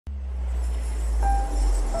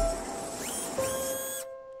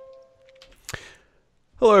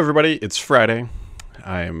Hello, everybody. It's Friday.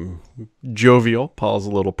 I'm jovial. Paul's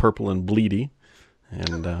a little purple and bleedy.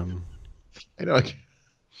 And, I know, a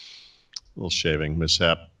little shaving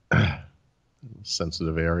mishap.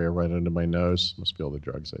 Sensitive area right under my nose. Must be all the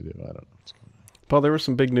drugs I do. I don't know what's going Paul, there was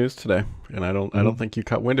some big news today, and I don't think you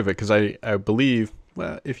caught wind of it because I believe,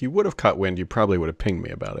 well, if you would have caught wind, you probably would have pinged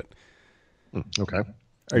me about it. on. Okay. Are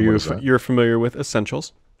And what you is that? you're familiar with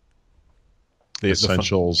Essentials?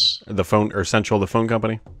 Essentials. The phone or Essential, the phone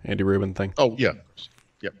company, Andy Rubin thing. Oh, yeah.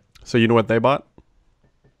 Yep. So you know what they bought?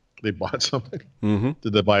 They bought something? Mm-hmm.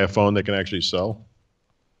 Did they buy a phone they can actually sell?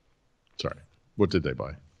 Sorry. What did they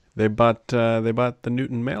buy? They bought the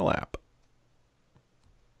Newton Mail app.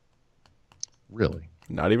 Really?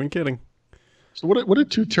 Not even kidding. So what did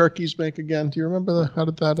two turkeys make again? Do you remember how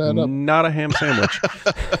did that add up? Not a ham sandwich.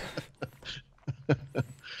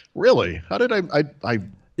 Really? How did I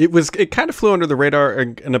It kind of flew under the radar.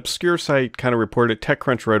 An obscure site kind of reported.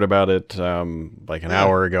 TechCrunch wrote about it like an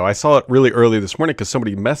hour ago. I saw it really early this morning because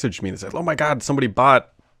somebody messaged me and said, "Oh my God, somebody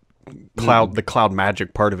bought the Cloud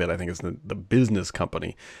Magic part of it. I think it's the business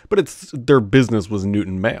company, but their business was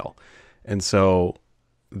Newton Mail, and so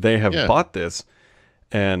they have bought this.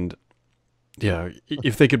 And yeah,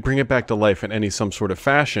 if they could bring it back to life in some sort of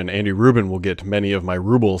fashion, Andy Rubin will get many of my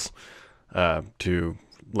rubles to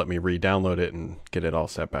let me re-download it and get it all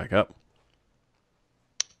set back up."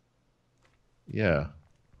 Yeah.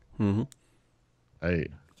 Mm-hmm.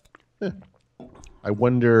 I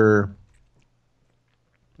wonder.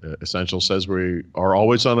 Essential says we are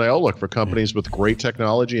always on the outlook for companies with great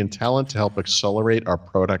technology and talent to help accelerate our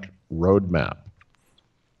product roadmap.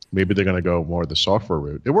 Maybe they're going to go more the software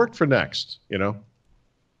route. It worked for Next, you know.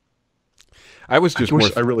 I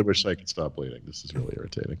really wish I could stop bleeding. This is really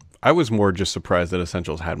irritating. I was more just surprised that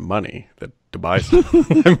Essentials had money to buy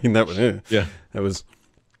something. I mean, that was,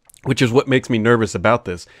 which is what makes me nervous about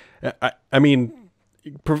this. I mean,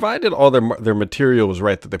 provided all their material was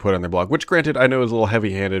right that they put on their blog, which granted I know is a little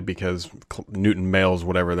heavy-handed because Newton Mails,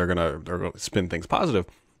 whatever, they're gonna spin things positive.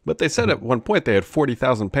 But they said at one point they had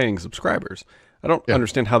 40,000 paying subscribers. I don't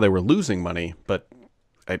understand how they were losing money, but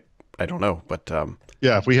I don't know. But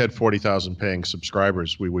yeah, if we had 40,000 paying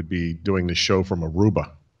subscribers, we would be doing the show from Aruba.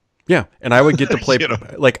 Yeah, and I would get to play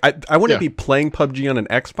like I wouldn't be playing PUBG on an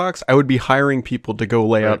Xbox. I would be hiring people to go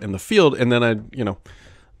lay out in the field, and then I'd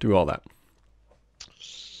do all that.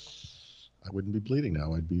 I wouldn't be bleeding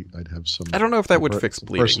now. I'd have some. I don't know if that would fix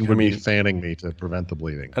bleeding. Person would be fanning me to prevent the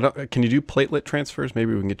bleeding. Can you do platelet transfers?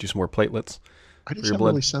 Maybe we can get you some more platelets. I just have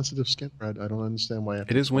really sensitive skin, Brad. I don't understand why.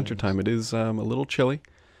 It is wintertime. It is a little chilly.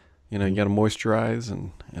 You got to moisturize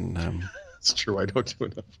and. It's true. I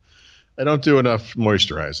don't do enough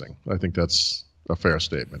moisturizing. I think that's a fair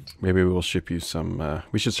statement. Maybe we'll ship you some.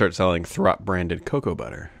 We should start selling Throp branded cocoa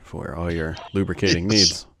butter for all your lubricating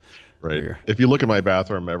needs. Right. If you look at my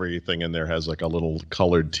bathroom, everything in there has like a little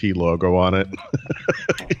colored T logo on it.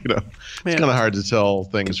 Man, it's kind of hard to tell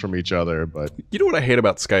things from each other. But you know what I hate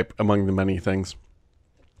about Skype, among the many things?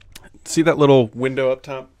 See that little window up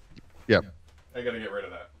top? Yep. I got to get rid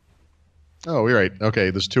of that. Oh, you're right. Okay,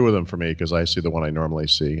 there's two of them for me because I see the one I normally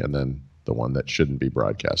see and then the one that shouldn't be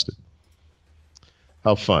broadcasted.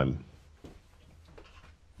 How fun.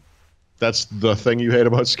 That's the thing you hate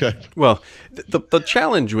about Skype? Well, the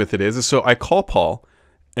challenge with it is so I call Paul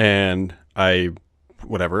and I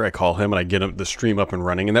call him and I get the stream up and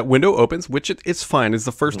running and that window opens, which it's fine. It's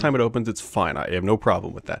the first time it opens. It's fine. I have no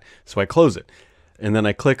problem with that. So I close it and then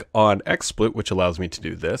I click on XSplit, which allows me to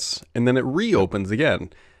do this. And then it reopens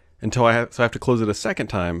again until I have to close it a second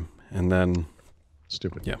time and then.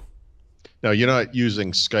 Stupid. Yeah. Now, you're not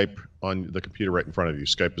using Skype on the computer right in front of you.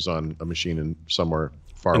 Skype is on a machine somewhere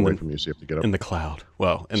far away from you, so you have to get up. In the cloud.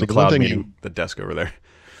 Well, in the cloud meaning the desk over there.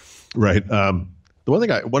 Right. One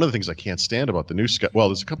of the things I can't stand about the new Skype, well,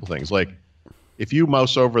 there's a couple things. Like, if you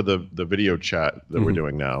mouse over the video chat that we're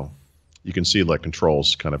doing now, you can see like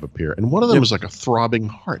controls kind of appear. And one of them is like a throbbing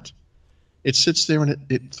heart. It sits there and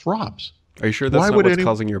it throbs. Are you sure that's not what's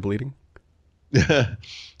causing your bleeding?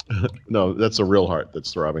 No, that's a real heart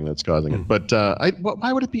that's throbbing that's causing it. But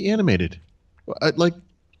why would it be animated?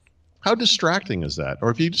 How distracting is that? Or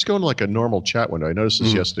if you just go into like a normal chat window, I noticed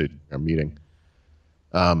this yesterday in our meeting.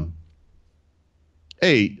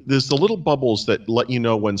 There's the little bubbles that let you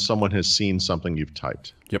know when someone has seen something you've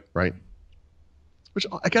typed. Yep. Right? Which,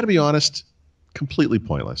 I got to be honest, completely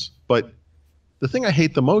pointless. But the thing I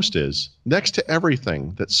hate the most is next to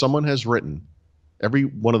everything that someone has written, every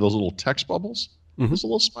one of those little text bubbles, there's a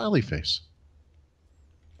little smiley face.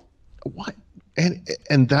 What?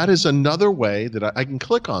 And that is another way that I can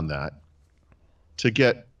click on that to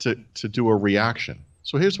get to do a reaction.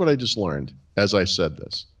 So here's what I just learned as I said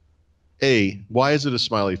this. A, why is it a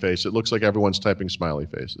smiley face? It looks like everyone's typing smiley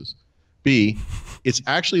faces. B, it's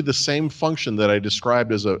actually the same function that I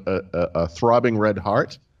described as a throbbing red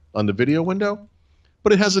heart on the video window,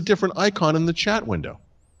 but it has a different icon in the chat window.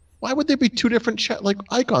 Why would there be two different chat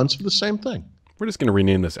icons for the same thing? We're just going to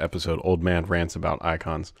rename this episode "Old Man Rants About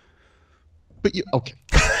Icons." But okay,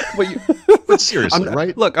 but seriously,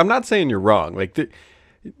 right? Look, I'm not saying you're wrong. Like this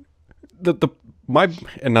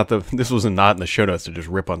was not in the show notes to just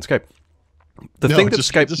rip on Skype. The thing that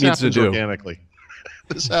Skype needs to do organically.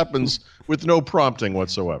 This happens with no prompting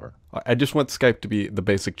whatsoever. I just want Skype to be the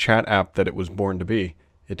basic chat app that it was born to be.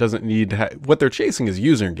 It doesn't need to what they're chasing is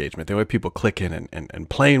user engagement. They want people clicking and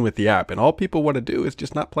playing with the app. And all people want to do is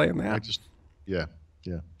just not play in the app. Yeah.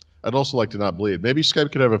 I'd also like to not bleed. Maybe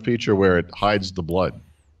Skype could have a feature where it hides the blood.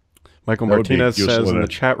 Michael Martinez says in the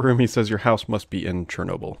chat room, he says your house must be in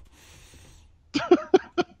Chernobyl.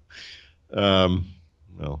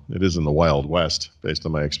 Well, it is in the Wild West, based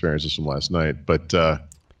on my experiences from last night. But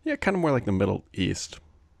yeah, kind of more like the Middle East.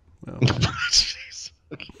 Well, jeez.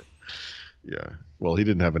 Okay. Yeah. Well, he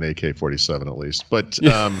didn't have an AK-47 at least. But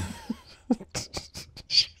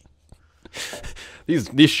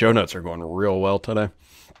these show notes are going real well today.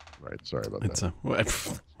 Right. Sorry about that.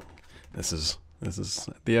 This is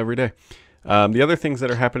the everyday. The other things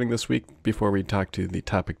that are happening this week, before we talk to the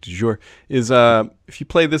topic du jour, is if you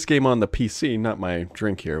play this game on the PC, not my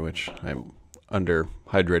drink here, which I'm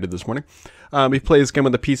underhydrated this morning. If you play this game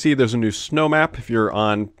on the PC, there's a new snow map. If you're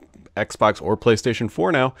on Xbox or PlayStation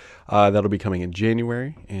 4 now, that'll be coming in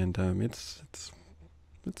January, and it's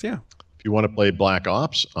yeah. If you want to play Black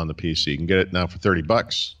Ops on the PC, you can get it now for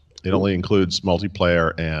 $30. It only includes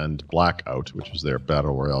multiplayer and Blackout, which is their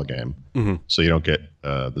battle royale game. Mm-hmm. So you don't get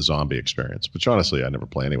the zombie experience, which honestly I never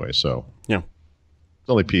play anyway. So yeah, it's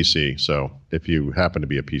only PC. So if you happen to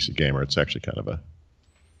be a PC gamer, it's actually kind of a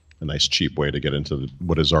nice cheap way to get into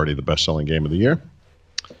what is already the best-selling game of the year.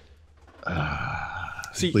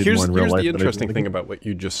 See, here's the interesting thing about what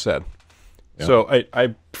you just said. Yeah. So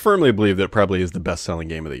I firmly believe that it probably is the best-selling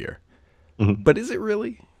game of the year. Mm-hmm. But is it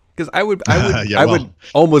really? Because I would would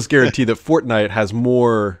almost guarantee that Fortnite has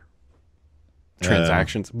more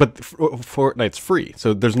transactions, but Fortnite's free,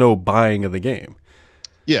 so there's no buying of the game.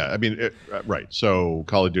 Yeah, I mean, right. So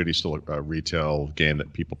Call of Duty is still a retail game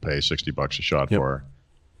that people pay $60 a shot for,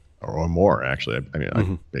 or more. Actually, I mean,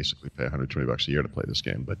 I basically pay $120 a year to play this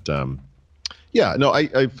game. But yeah, no,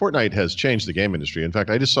 Fortnite has changed the game industry. In fact,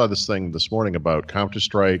 I just saw this thing this morning about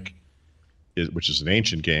Counter-Strike, which is an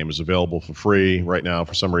ancient game, is available for free right now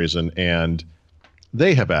for some reason, and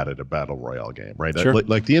they have added a battle royale game, right? Sure.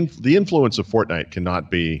 Like the influence of Fortnite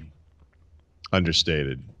cannot be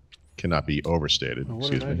understated, cannot be overstated. Oh,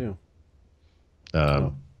 what did I do?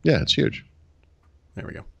 Yeah, it's huge. There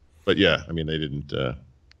we go. But yeah, I mean, they didn't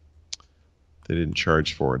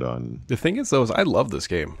charge for it on. The thing is, though, is I love this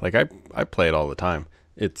game. Like I play it all the time.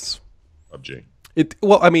 It's PUBG.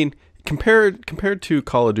 Well, I mean, compared to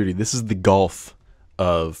Call of Duty, this is the golf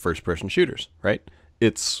of first-person shooters, right?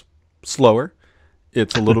 It's slower.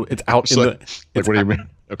 It's a little. It's out in like, the. Like, what do you mean?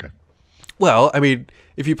 Okay. Well, I mean,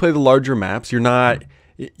 if you play the larger maps, you're not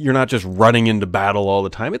just running into battle all the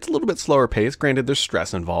time. It's a little bit slower pace. Granted, there's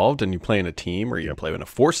stress involved, and you play in a team or you play in a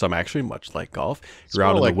foursome. Actually, much like golf, you're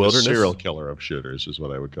out in the wilderness. The serial killer of shooters is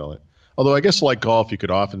what I would call it. Although I guess like golf, you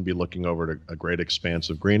could often be looking over a great expanse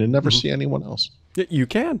of green and never see anyone else. You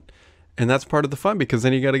can. And that's part of the fun, because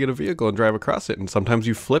then you got to get a vehicle and drive across it. And sometimes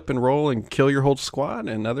you flip and roll and kill your whole squad,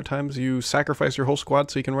 and other times you sacrifice your whole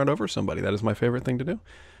squad so you can run over somebody. That is my favorite thing to do.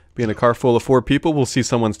 Be in a car full of 4 people, we'll see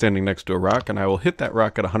someone standing next to a rock, and I will hit that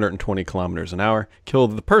rock at 120 kilometers an hour, kill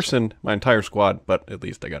the person, my entire squad, but at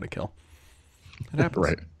least I got a kill. It happens.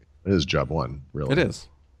 Right. It is job one, really. It is.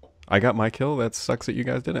 I got my kill. That sucks that you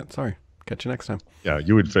guys didn't. Sorry. Catch you next time. Yeah,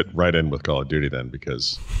 you would fit right in with Call of Duty then,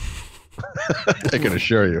 because I can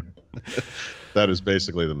assure you that is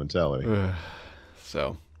basically the mentality.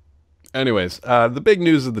 So, anyways, the big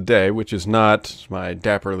news of the day, which is not my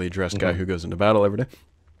dapperly dressed guy who goes into battle every day,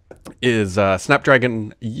 is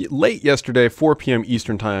Snapdragon late yesterday, 4 p.m.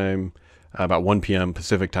 Eastern time, about 1 p.m.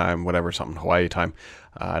 Pacific time, whatever, something Hawaii time.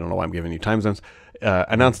 I don't know why I'm giving you time zones.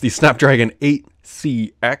 Announced the Snapdragon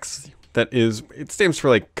 8CX. It stands for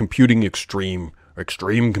like computing extreme or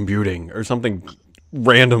extreme computing or something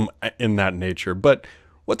random in that nature. But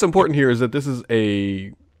what's important here is that this is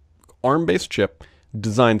a ARM-based chip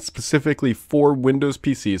designed specifically for Windows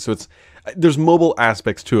PCs. So there's mobile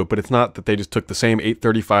aspects to it, but it's not that they just took the same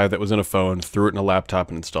 835 that was in a phone, threw it in a laptop,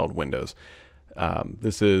 and installed Windows.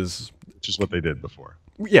 This is just what they did before.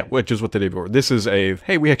 Yeah, which is what they did before. This is a,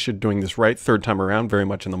 hey, we actually doing this right third time around, very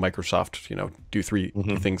much in the Microsoft, do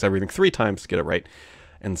do things, everything 3 times to get it right.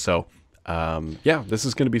 And so, yeah, this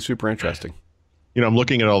is going to be super interesting. I'm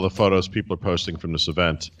looking at all the photos people are posting from this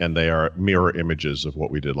event, and they are mirror images of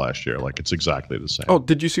what we did last year. Like, it's exactly the same. Oh,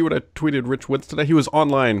 did you see what I tweeted Rich Woods today? He was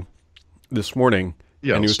online this morning,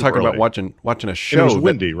 Yeah, and he was talking about watching a show. And it was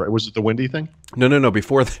windy, right? Was it the windy thing? No.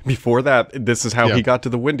 Before that, this is how he got to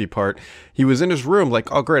the windy part. He was in his room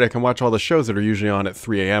like, oh, great, I can watch all the shows that are usually on at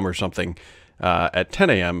 3 a.m. or something at 10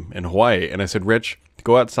 a.m. in Hawaii. And I said, Rich,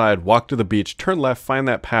 go outside, walk to the beach, turn left, find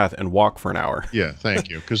that path, and walk for an hour. Yeah, thank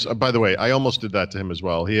you. Because, by the way, I almost did that to him as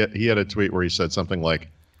well. He had a tweet where he said something like,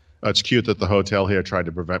 it's cute that the hotel here tried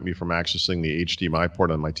to prevent me from accessing the HDMI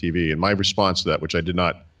port on my TV. And my response to that, which I did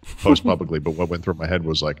not post publicly, but what went through my head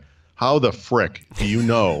was like, how the frick do you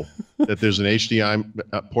know that there's an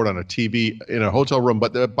HDMI port on a TV in a hotel room,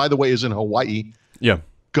 but by the way, is in Hawaii? Yeah.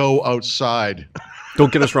 Go outside.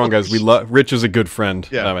 Don't get us wrong, guys. Rich is a good friend.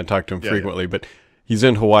 Yeah. I talk to him frequently, but he's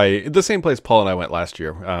in Hawaii, the same place Paul and I went last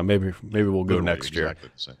year. Maybe we'll go next year. Exactly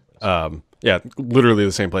the same place. Yeah, literally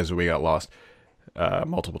the same place that we got lost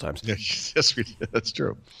multiple times. Yeah, yes, we did. That's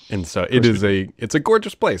true. And so it's a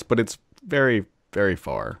gorgeous place, but it's very, very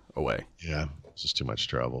far away. Yeah, it's just too much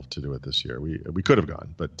travel to do it this year. We could have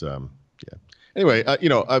gone, but yeah. Anyway,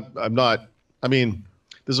 I'm not. I mean,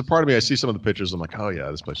 there's a part of me. I see some of the pictures. I'm like, oh yeah,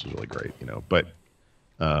 this place is really great, But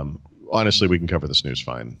honestly, we can cover this news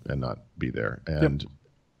fine and not be there. And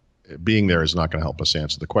being there is not going to help us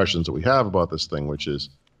answer the questions that we have about this thing, which is,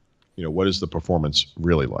 what is the performance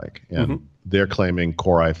really like? And they're claiming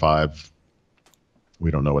Core i5. We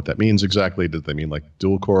don't know what that means exactly. Did they mean like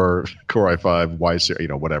dual core i5, Y series,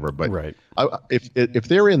 whatever? But right. If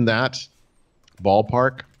they're in that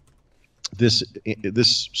ballpark, this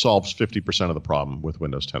solves 50% of the problem with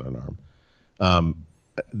Windows 10 on ARM.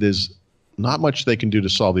 There's not much they can do to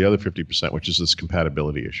solve the other 50%, which is this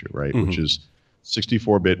compatibility issue, right? Which is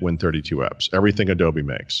 64-bit Win32 apps, everything Adobe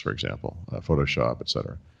makes, for example, Photoshop,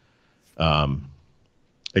 etc.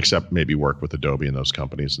 Except maybe work with Adobe and those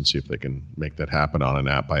companies and see if they can make that happen on an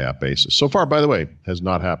app-by-app basis. So far, by the way, has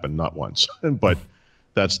not happened, not once, but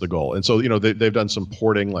that's the goal. And so, they've done some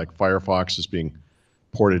porting, like Firefox is being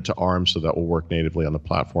ported to ARM, so that will work natively on the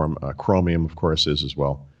platform. Chromium, of course, is as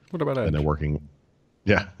well. What about Edge? And they're working,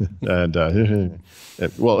 and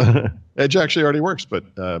well, Edge actually already works, but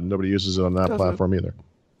nobody uses it on that platform either.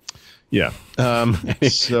 Yeah.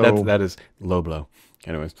 So that is low blow.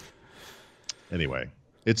 Anyways. Anyway.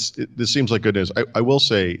 This seems like good news. I will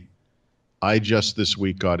say, I just this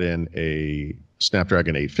week got in a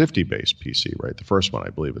Snapdragon 850 based PC, right? The first one,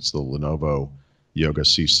 I believe it's the Lenovo Yoga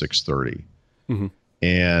C630.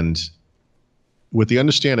 And with the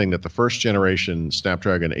understanding that the first generation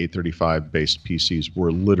Snapdragon 835 based PCs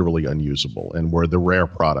were literally unusable and were the rare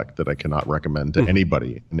product that I cannot recommend to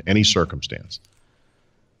anybody in any circumstance.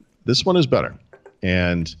 This one is better.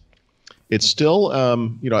 And it's still,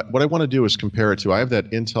 what I want to do is compare it to, I have that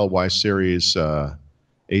Intel Y series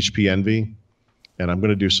HP Envy, and I'm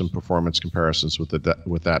going to do some performance comparisons with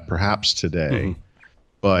that perhaps today.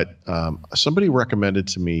 But somebody recommended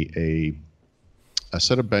to me a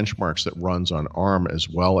set of benchmarks that runs on ARM as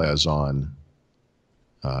well as on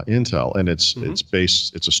Intel, and it's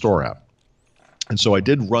a store app. And so I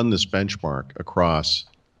did run this benchmark across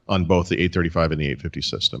on both the 835 and the 850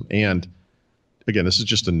 system. And again, this is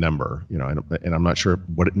just a number, and I'm not sure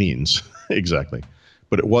what it means exactly,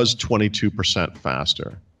 but it was 22%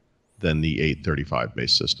 faster than the 835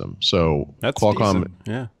 based system. So that's Qualcomm,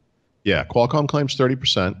 decent. Yeah, Qualcomm claims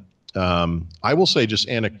 30%. I will say, just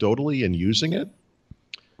anecdotally in using it,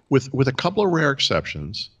 with a couple of rare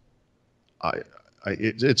exceptions,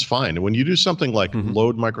 it's fine. When you do something like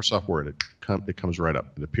load Microsoft Word, it comes right up.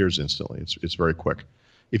 It appears instantly. It's very quick.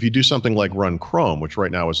 If you do something like run Chrome, which right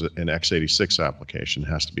now is an x86 application,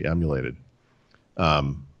 has to be emulated,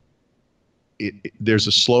 there's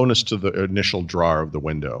a slowness to the initial draw of the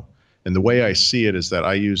window. And the way I see it is that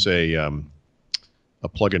I use a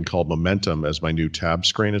plugin called Momentum as my new tab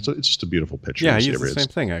screen. It's just a beautiful picture. Yeah, I use the same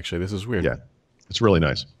thing, actually. This is weird. Yeah, it's really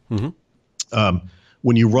nice.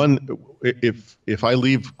 When you run, if I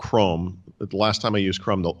leave Chrome, the last time I used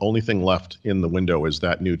Chrome, the only thing left in the window is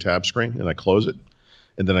that new tab screen, and I close it.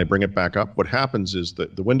 And then I bring it back up. What happens is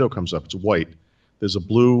that the window comes up. It's white. There's a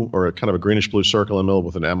blue or a kind of a greenish blue circle in the middle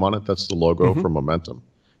with an M on it. That's the logo for Momentum.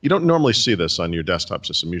 You don't normally see this on your desktop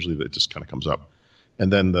system. Usually it just kind of comes up.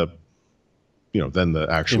 And then the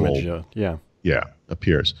actual image,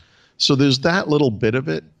 appears. So there's that little bit of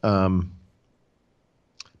it. But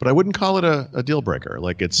I wouldn't call it a deal breaker.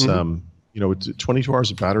 Like it's, it's 22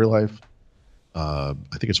 hours of battery life. I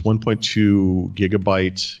think it's 1.2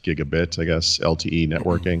 gigabit, I guess, LTE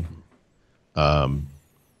networking.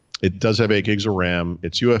 It does have 8 gigs of RAM.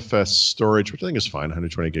 It's UFS storage, which I think is fine,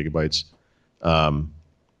 120 gigabytes.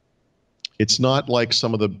 It's not like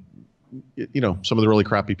some of the really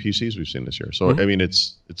crappy PCs we've seen this year. So I mean, it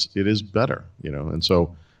is better, And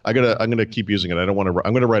so I'm gonna keep using it. I'm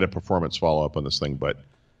gonna write a performance follow up on this thing, but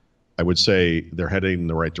I would say they're heading in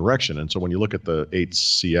the right direction. And so when you look at the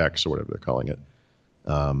 8CX or whatever they're calling it,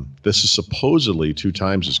 this is supposedly 2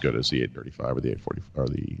 times as good as the 835 or the 840 or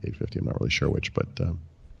the 850. I'm not really sure which, but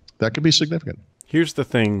that could be significant. Here's the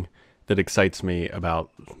thing that excites me about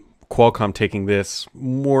Qualcomm taking this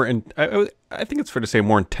more, and I think it's fair to say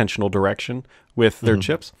more intentional direction with their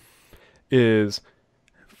chips, is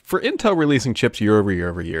for Intel releasing chips year over year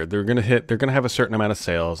over year. They're gonna have a certain amount of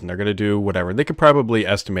sales, and they're gonna do whatever. They could probably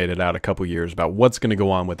estimate it out a couple years about what's gonna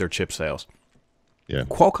go on with their chip sales. Yeah.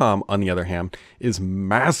 Qualcomm, on the other hand, is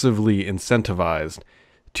massively incentivized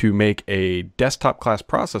to make a desktop class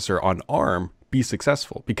processor on ARM be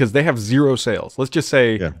successful because they have 0 sales. Let's just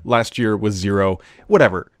say last year was 0,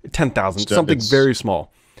 whatever, 10,000, something very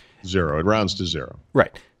small. 0. It rounds to 0.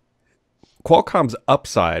 Right. Qualcomm's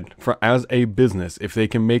upside as a business, if they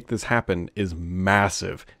can make this happen, is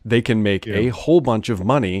massive. They can make a whole bunch of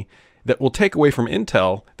money that will take away from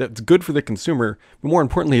Intel, that's good for the consumer, but more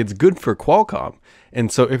importantly, it's good for Qualcomm.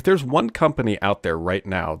 And so if there's one company out there right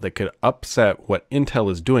now that could upset what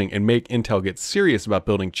Intel is doing and make Intel get serious about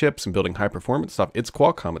building chips and building high-performance stuff, it's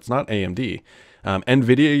Qualcomm. It's not AMD.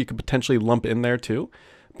 NVIDIA you could potentially lump in there too.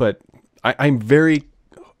 But I'm very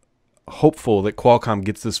hopeful that Qualcomm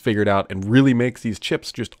gets this figured out and really makes these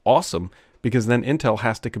chips just awesome, because then Intel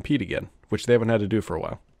has to compete again, which they haven't had to do for a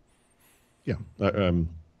while. Yeah.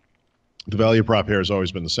 The value prop here has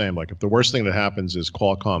always been the same. Like, if the worst thing that happens is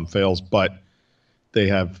Qualcomm fails, but they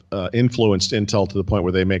have influenced Intel to the point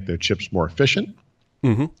where they make their chips more efficient,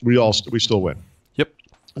 we still win. Yep.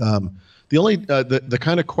 The only the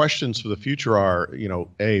kind of questions for the future are,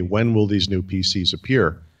 when will these new PCs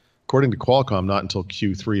appear? According to Qualcomm, not until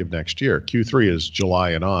Q3 of next year. Q3 is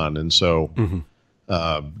July and on, and so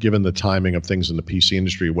given the timing of things in the PC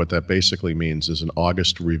industry, what that basically means is an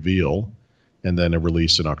August reveal and then a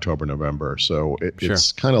release in October, November. So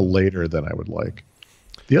it's kind of later than I would like.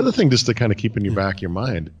 The other thing, just to kind of keep in your back of your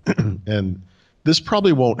mind, and this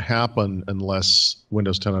probably won't happen unless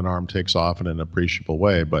Windows 10 on ARM takes off in an appreciable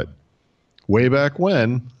way, but way back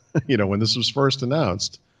when, when this was first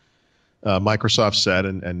announced, Microsoft said,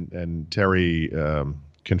 and Terry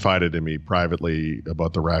confided in me privately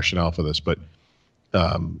about the rationale for this, but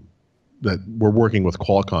that we're working with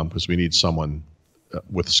Qualcomm because we need someone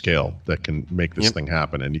with scale that can make this thing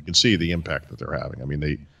happen. And you can see the impact that they're having. I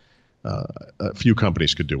mean, a few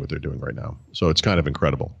companies could do what they're doing right now. So it's kind of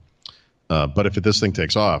incredible. But if this thing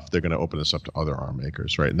takes off, they're going to open this up to other ARM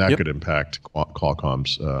makers, right? And that could impact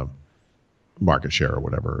Qualcomm's market share or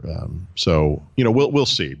whatever. So, we'll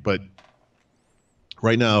see. But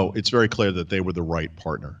right now, it's very clear that they were the right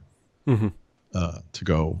partner to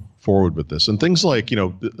go forward with this. And things like,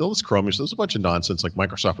 all this Chromium, there's a bunch of nonsense. Like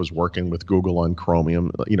Microsoft was working with Google on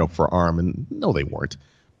Chromium, for ARM, and no, they weren't.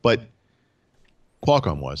 But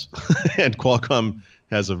Qualcomm was, and Qualcomm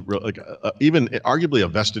has even arguably a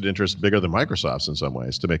vested interest bigger than Microsoft's in some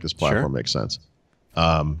ways to make this platform make sense.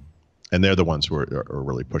 And they're the ones who are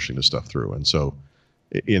really pushing this stuff through. And so,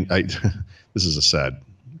 this is a sad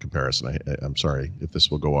comparison. I'm sorry if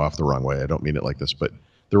this will go off the wrong way. I don't mean it like this, but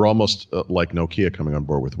they're almost like Nokia coming on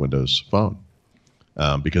board with Windows Phone,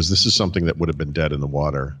 because this is something that would have been dead in the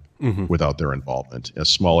water without their involvement. A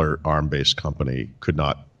smaller ARM-based company could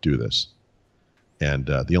not do this. And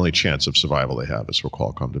the only chance of survival they have is for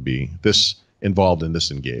Qualcomm to be this involved and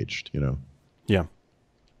this engaged, Yeah.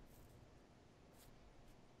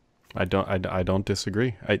 I don't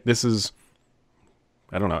disagree. I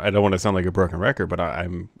don't know. I don't want to sound like a broken record, but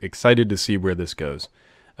I'm excited to see where this goes.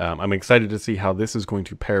 I'm excited to see how this is going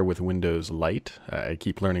to pair with Windows Lite. I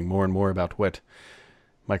keep learning more and more about what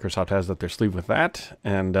Microsoft has up their sleeve with that.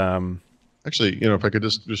 And actually, if I could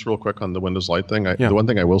just real quick on the Windows Lite thing, the one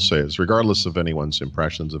thing I will say is, regardless of anyone's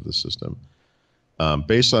impressions of the system,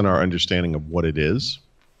 based on our understanding of what it is,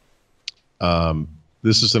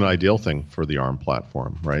 this is an ideal thing for the ARM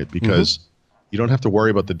platform, right? Because you don't have to worry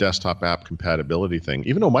about the desktop app compatibility thing,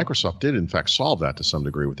 even though Microsoft did, in fact, solve that to some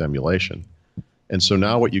degree with emulation. And so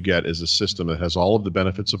now what you get is a system that has all of the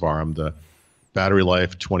benefits of ARM, the battery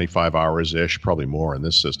life, 25 hours-ish, probably more in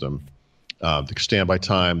this system, the standby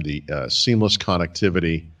time, the seamless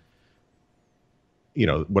connectivity,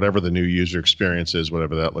 whatever the new user experience is,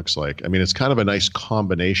 whatever that looks like. I mean, it's kind of a nice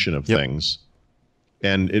combination of things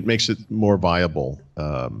and it makes it more viable.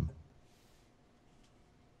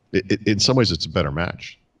 In some ways, it's a better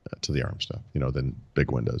match to the ARM stuff, than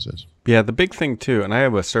big Windows is. Yeah, the big thing too, and I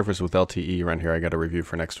have a Surface with LTE around here. I got a review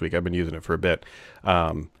for next week. I've been using it for a bit,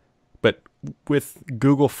 but with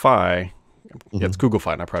Google Fi, yeah, it's Google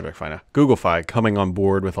Fi, not Project Fi now. Google Fi coming on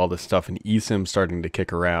board with all this stuff and eSIM starting to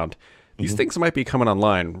kick around. These things might be coming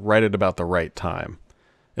online right at about the right time.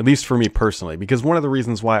 At least for me personally, because one of the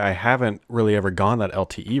reasons why I haven't really ever gone that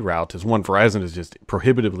LTE route is, one, Verizon is just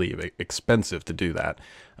prohibitively expensive to do that.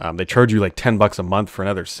 They charge you like $10 a month for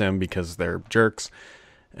another SIM because they're jerks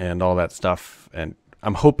and all that stuff. And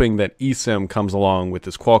I'm hoping that eSIM comes along with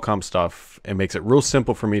this Qualcomm stuff and makes it real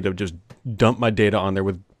simple for me to just dump my data on there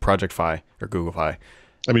with Project Fi or Google Fi.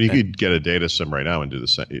 I mean, you could get a data SIM right now and do the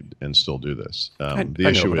same and still do this. The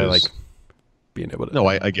issue is, I like being able to. No,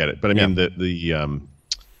 I get it, but I mean the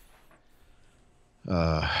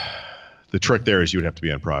trick there is you would have to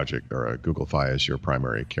be on Project or a Google Fi as your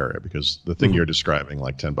primary carrier, because the thing you're describing,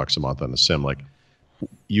 like $10 a month on the SIM, like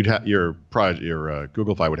you'd have your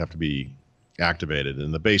Google Fi would have to be activated,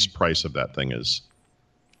 and the base price of that thing is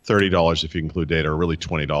 $30 if you include data, or really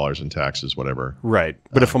 $20 in taxes, whatever. Right,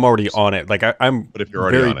 but if I'm already on it, like I'm. But if you're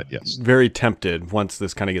already on it, yes. Very tempted once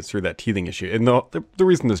this kind of gets through that teething issue. And the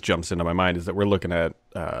reason this jumps into my mind is that we're looking at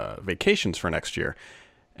vacations for next year,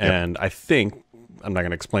 and I think. I'm not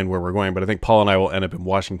going to explain where we're going, but I think Paul and I will end up in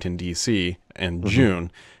Washington, D.C. in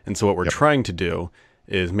June. And so what we're trying to do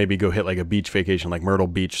is maybe go hit like a beach vacation, like Myrtle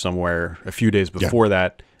Beach somewhere a few days before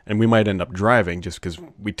that. And we might end up driving just because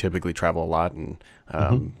we typically travel a lot and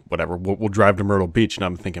whatever. We'll drive to Myrtle Beach. And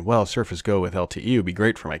I'm thinking, well, Surface Go with LTE would be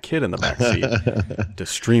great for my kid in the back seat to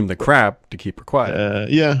stream the crap to keep her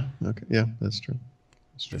quiet. Yeah. Okay. Yeah, that's true.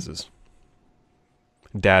 This is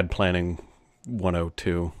dad planning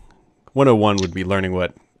 102. 101 would be learning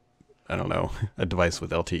what, I don't know, a device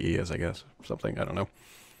with LTE is, I guess. Something, I don't know.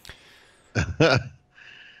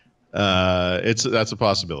 That's a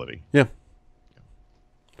possibility. Yeah.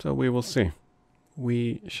 So we will see.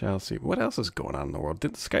 We shall see. What else is going on in the world?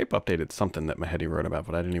 Skype updated something that Mahedi wrote about,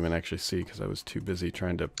 but I didn't even actually see because I was too busy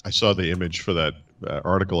trying to... I saw the image for that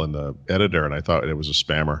article in the editor, and I thought it was a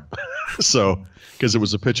spammer. So, because it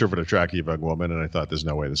was a picture of an attractive young woman, and I thought, there's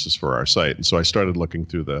no way this is for our site. And so I started looking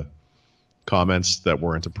through the comments that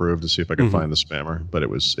weren't approved to see if I could find the spammer, but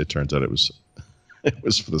it turns out it was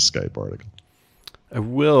for the Skype article. I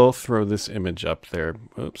will throw this image up there.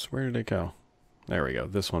 Oops, where did it go? There we go.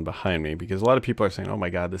 This one behind me, because a lot of people are saying, "Oh my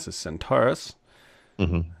God, this is Centaurus."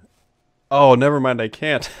 Oh, never mind. I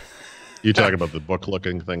can't. You talking about the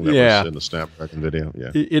book-looking thing that was in the Snapdragon video? Yeah.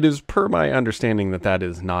 It is per my understanding that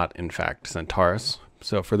is not in fact Centaurus.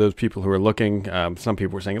 So for those people who are looking, some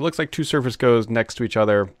people were saying it looks like two Surface Goes next to each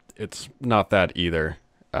other. It's not that either.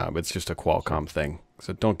 It's just a Qualcomm thing.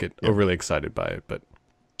 So don't get overly excited by it. But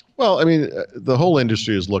well, I mean, the whole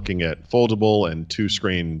industry is looking at foldable and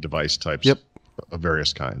two-screen device types of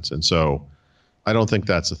various kinds. And so I don't think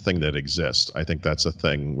that's a thing that exists. I think that's a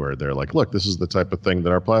thing where they're like, look, this is the type of thing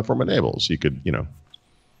that our platform enables. You could, we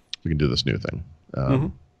can do this new thing.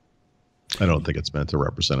 I don't think it's meant to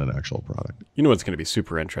represent an actual product. You know what's going to be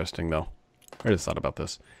super interesting, though? I just thought about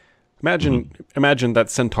this. Imagine that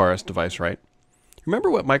Centaurus device, right? Remember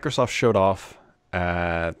what Microsoft showed off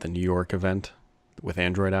at the New York event with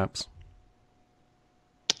Android apps?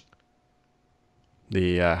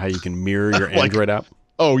 The how you can mirror your Android app.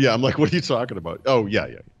 Oh yeah, I'm like, what are you talking about? Oh yeah.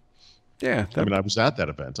 I mean, I was at that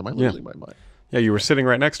event. Am I losing my mind? Yeah, you were sitting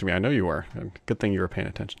right next to me. I know you were. Good thing you were paying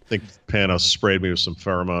attention. I think Panos sprayed me with some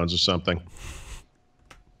pheromones or something.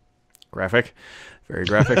 Graphic, very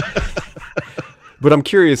graphic. But I'm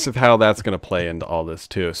curious of how that's going to play into all this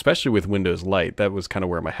too, especially with Windows Lite. That was kind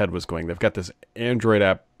of where my head was going. They've got this Android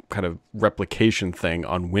app kind of replication thing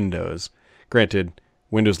on Windows. Granted,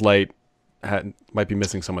 Windows Lite might be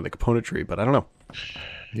missing some of the componentry, but I don't know.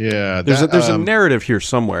 Yeah, there's a narrative here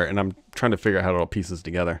somewhere, and I'm trying to figure out how it all pieces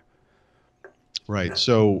together. Right.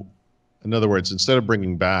 So, in other words, instead of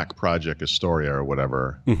bringing back Project Astoria or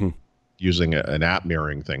whatever, using an app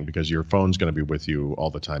mirroring thing, because your phone's going to be with you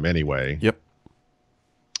all the time anyway. Yep.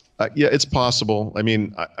 Yeah, it's possible. I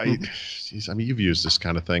mean, I mean, you've used this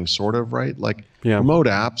kind of thing, sort of, right? Like remote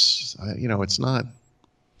apps. It's not.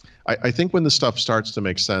 I think when the stuff starts to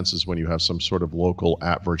make sense is when you have some sort of local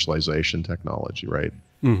app virtualization technology, right?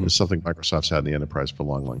 It's something Microsoft's had in the enterprise for a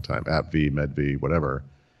long, long time. AppV, MedV, whatever.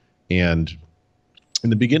 And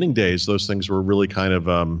in the beginning days, those things were really kind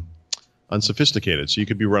of unsophisticated. So you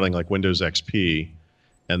could be running like Windows XP,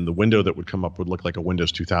 and the window that would come up would look like a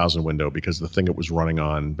Windows 2000 window because the thing it was running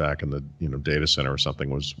on back in the data center or something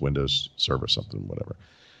was Windows Server something, whatever.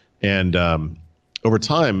 And over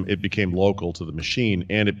time, it became local to the machine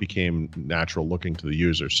and it became natural looking to the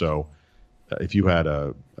user. So if you had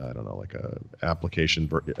I don't know, like a app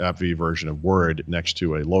V version of Word next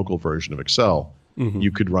to a local version of Excel,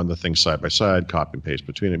 you could run the things side by side, copy and paste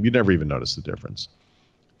between them. You'd never even notice the difference.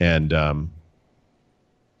 And I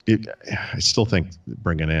still think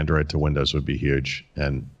bringing Android to Windows would be huge.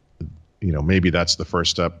 And, maybe that's the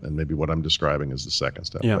first step, and maybe what I'm describing is the second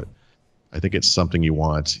step. Yeah. But I think it's something you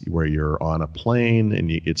want where you're on a plane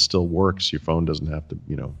and it still works. Your phone doesn't have to,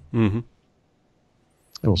 And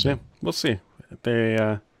we'll see. Yeah, we'll see.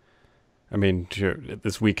 They,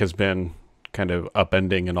 this week has been kind of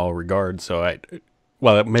upending in all regards. So it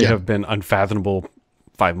may have been unfathomable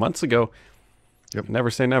 5 months ago. Yep.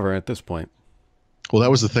 Never say never at this point. Well,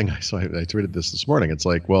 that was the thing. So I tweeted this morning. It's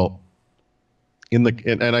like, well, and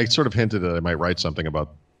I sort of hinted that I might write something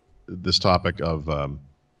about this topic of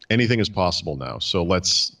anything is possible now. So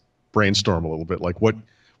let's brainstorm a little bit. Like what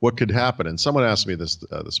could happen? And someone asked me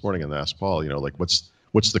this morning and asked Paul, like what's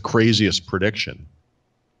the craziest prediction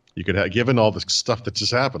you could have, given all the stuff that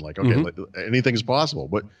just happened? Like, okay, anything's possible.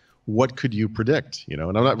 What could you predict? And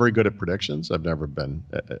I'm not very good at predictions. I've never been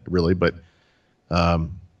really, but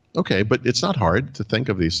okay, but it's not hard to think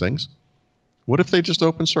of these things. What if they just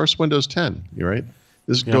open source Windows 10? You're right.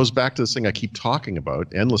 This goes back to this thing I keep talking about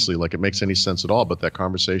endlessly, like it makes any sense at all. But that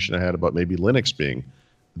conversation I had about maybe Linux being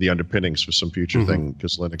the underpinnings for some future thing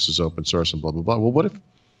because Linux is open source and blah, blah, blah. Well, what if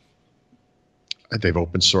they've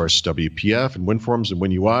open sourced WPF and WinForms and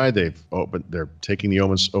WinUI? They're taking the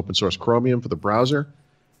open source Chromium for the browser.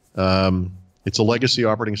 It's a legacy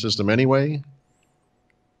operating system anyway.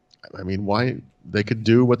 I mean, why they could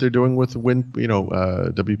do what they're doing with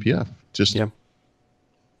WPF? Just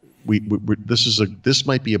this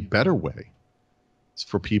might be a better way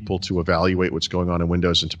for people to evaluate what's going on in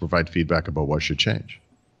Windows and to provide feedback about what should change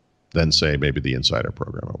than say maybe the Insider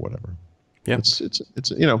program or whatever. Yeah,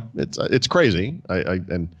 it's crazy.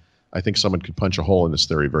 I think someone could punch a hole in this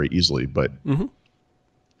theory very easily, but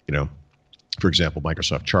for example,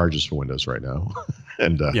 Microsoft charges for Windows right now,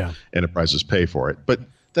 and enterprises pay for it. But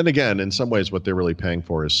then again, in some ways, what they're really paying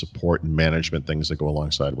for is support and management things that go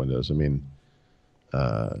alongside Windows. I mean,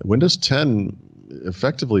 Windows 10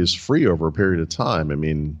 effectively is free over a period of time. I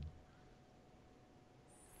mean,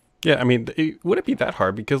 would it be that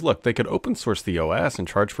hard? Because look, they could open source the OS and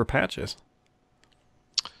charge for patches.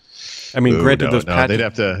 I mean, granted, those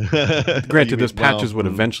patches would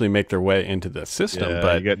eventually make their way into the system,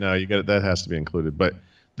 but that has to be included. But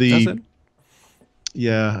does it?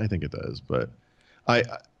 Yeah, I think it does. But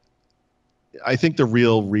I think the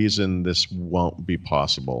real reason this won't be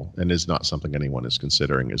possible and is not something anyone is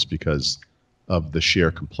considering is because of the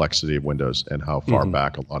sheer complexity of Windows and how far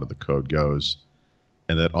back a lot of the code goes.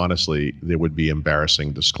 And that honestly, there would be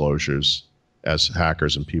embarrassing disclosures as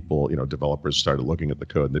hackers and people, developers started looking at the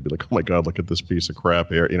code and they'd be like, oh my God, look at this piece of crap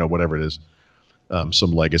here, whatever it is,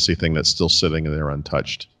 some legacy thing that's still sitting there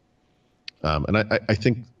untouched. And I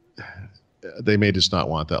think they may just not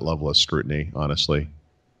want that level of scrutiny, honestly.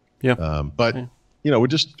 Yeah. We're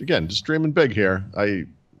just dreaming big here. I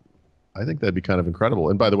think that'd be kind of incredible.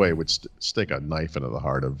 And by the way, it would stick a knife into the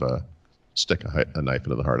heart of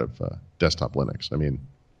desktop Linux. I mean,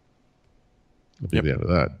 that'd be the end of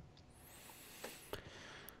that.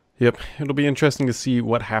 Yep. It'll be interesting to see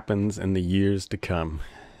what happens in the years to come.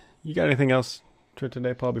 You got anything else for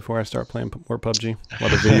today, Paul, before I start playing more PUBG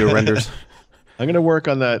while the video renders? I'm going to work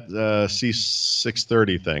on that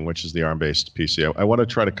C630 thing, which is the ARM-based PC. I want to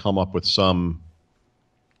try to come up with something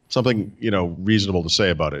reasonable to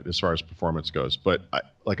say about it as far as performance goes. But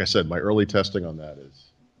like I said, my early testing on that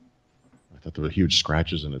is, I thought there were huge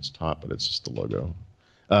scratches in its top, but it's just the logo.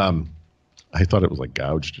 I thought it was like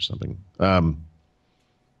gouged or something.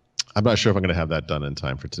 I'm not sure if I'm going to have that done in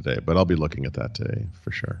time for today, but I'll be looking at that today for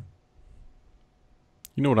sure.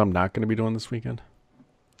 You know what I'm not going to be doing this weekend?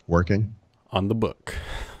 Working on the book.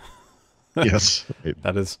 Yes,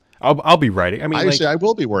 that is. I'll be writing. I mean, I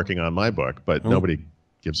will be working on my book, but nobody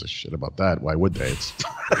gives a shit about that. Why would they?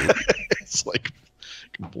 It's like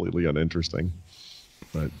completely uninteresting.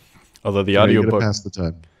 But although the audiobook, pass the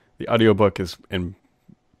time. The audiobook is in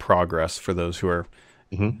progress for those who are.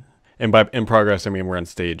 And by in progress, I mean we're on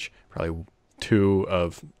stage probably 2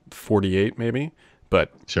 of 48, maybe.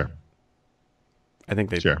 But sure. I think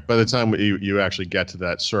by the time you actually get to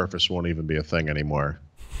that, Surface won't even be a thing anymore.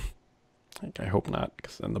 I hope not,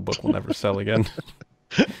 because then the book will never sell again.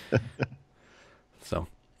 So,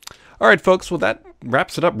 all right, folks. Well, that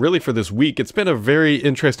wraps it up really for this week. It's been a very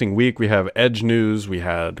interesting week. We have Edge news. We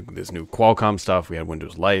had this new Qualcomm stuff. We had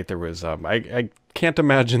Windows Lite. There was I can't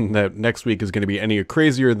imagine that next week is going to be any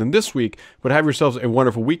crazier than this week. But have yourselves a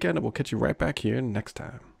wonderful weekend, and we'll catch you right back here next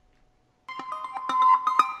time.